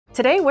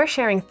Today we're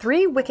sharing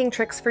 3 wicking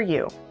tricks for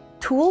you.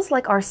 Tools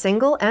like our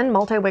single and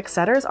multi-wick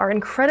setters are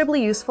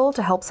incredibly useful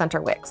to help center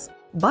wicks.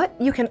 But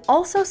you can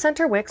also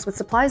center wicks with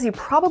supplies you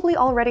probably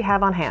already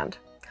have on hand.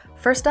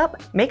 First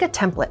up, make a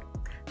template.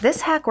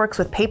 This hack works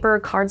with paper,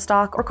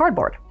 cardstock, or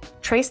cardboard.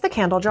 Trace the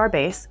candle jar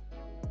base.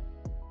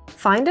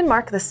 Find and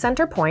mark the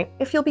center point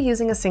if you'll be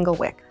using a single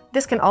wick.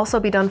 This can also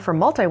be done for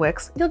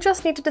multi-wicks, you'll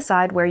just need to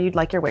decide where you'd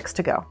like your wicks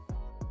to go.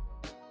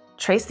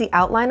 Trace the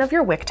outline of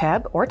your wick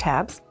tab or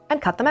tabs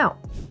and cut them out.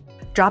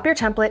 Drop your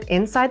template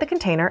inside the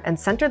container and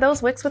center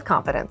those wicks with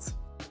confidence.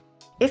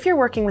 If you're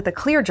working with a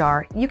clear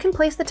jar, you can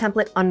place the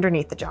template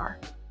underneath the jar.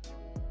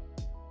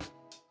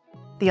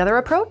 The other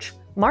approach?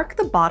 Mark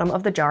the bottom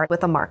of the jar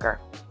with a marker.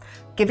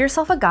 Give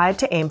yourself a guide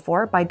to aim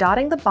for by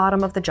dotting the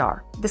bottom of the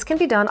jar. This can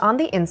be done on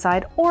the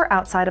inside or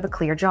outside of a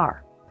clear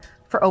jar.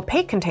 For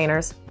opaque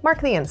containers, mark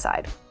the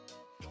inside.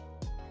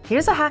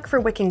 Here's a hack for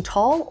wicking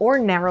tall or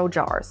narrow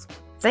jars.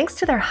 Thanks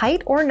to their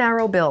height or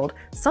narrow build,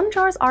 some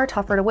jars are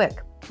tougher to wick.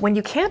 When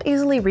you can't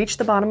easily reach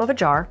the bottom of a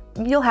jar,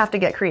 you'll have to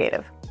get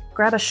creative.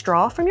 Grab a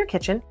straw from your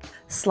kitchen,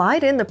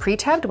 slide in the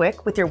pre-tabbed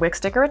wick with your wick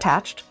sticker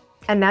attached,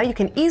 and now you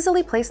can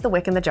easily place the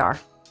wick in the jar.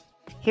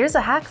 Here's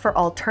a hack for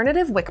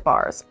alternative wick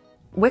bars.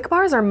 Wick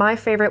bars are my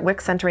favorite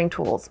wick centering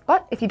tools,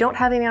 but if you don't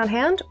have any on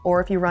hand,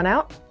 or if you run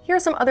out, here are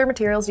some other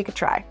materials you could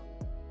try.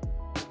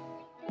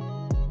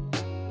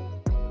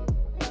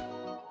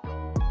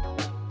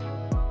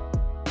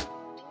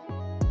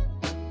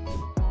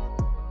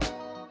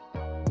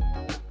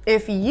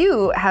 If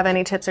you have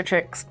any tips or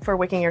tricks for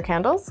wicking your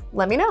candles,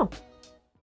 let me know.